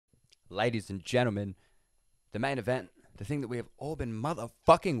ladies and gentlemen, the main event, the thing that we have all been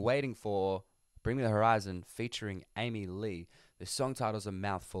motherfucking waiting for, Bring Me the Horizon featuring Amy Lee. The song title's a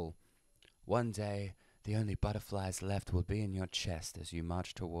mouthful. One day, the only butterflies left will be in your chest as you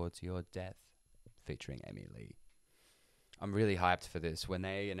march towards your death, featuring Amy Lee. I'm really hyped for this. When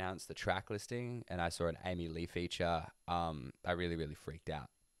they announced the track listing and I saw an Amy Lee feature, I really, really freaked out.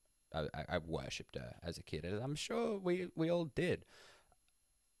 I worshipped her as a kid, and I'm sure we all did.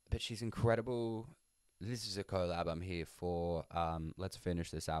 But she's incredible. This is a collab I'm here for. Let's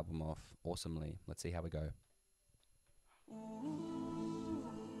finish this album off awesomely. Let's see how we go.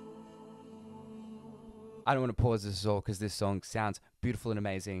 I don't want to pause this all because this song sounds beautiful and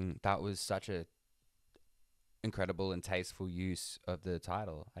amazing. That was such a incredible and tasteful use of the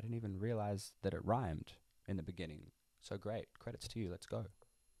title. I didn't even realize that it rhymed in the beginning. So great. Credits to you. Let's go.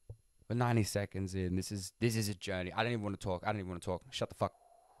 We're 90 seconds in. This is a journey. I don't even want to talk. Shut the fuck.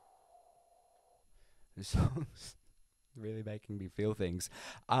 This song's really making me feel things.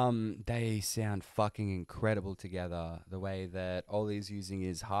 They sound fucking incredible together. The way that Ollie's using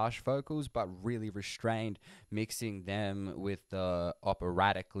his harsh vocals, but really restrained, mixing them with the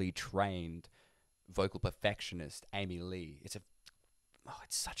operatically trained vocal perfectionist Amy Lee. It's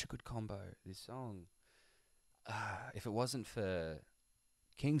such a good combo. This song. If it wasn't for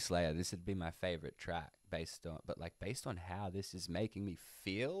Kingslayer, this would be my favorite track based on how this is making me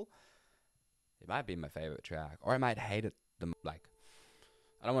feel. It might be my favorite track, or I might hate it. I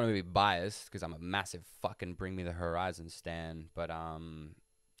don't want to be biased because I'm a massive fucking Bring Me the Horizon stan, but 10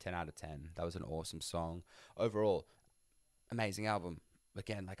 out of 10. That was an awesome song. Overall, amazing album.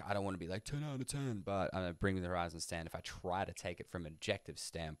 Again, I don't want to be 10 out of 10, but I'm a Bring Me the Horizon stan. If I try to take it from an objective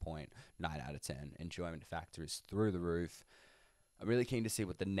standpoint, 9 out of 10. Enjoyment factor is through the roof. I'm really keen to see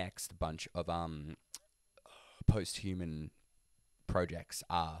what the next bunch of post-human projects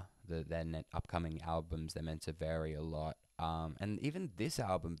are. Their upcoming albums, they're meant to vary a lot. And even this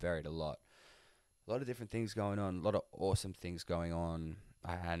album varied a lot. A lot of different things going on, a lot of awesome things going on.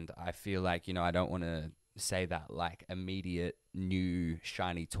 And I feel I don't want to say that immediate new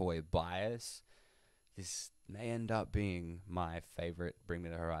shiny toy bias. This may end up being my favorite Bring Me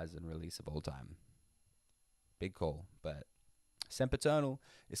the Horizon release of all time. Big call, but Sempiternal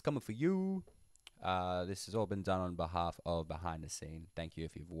is coming for you. This has all been done on behalf of Behind the Scene. Thank you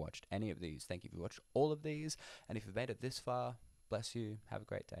if you've watched any of these. Thank you if you've watched all of these. And if you've made it this far, bless you. Have a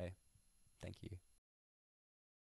great day. Thank you.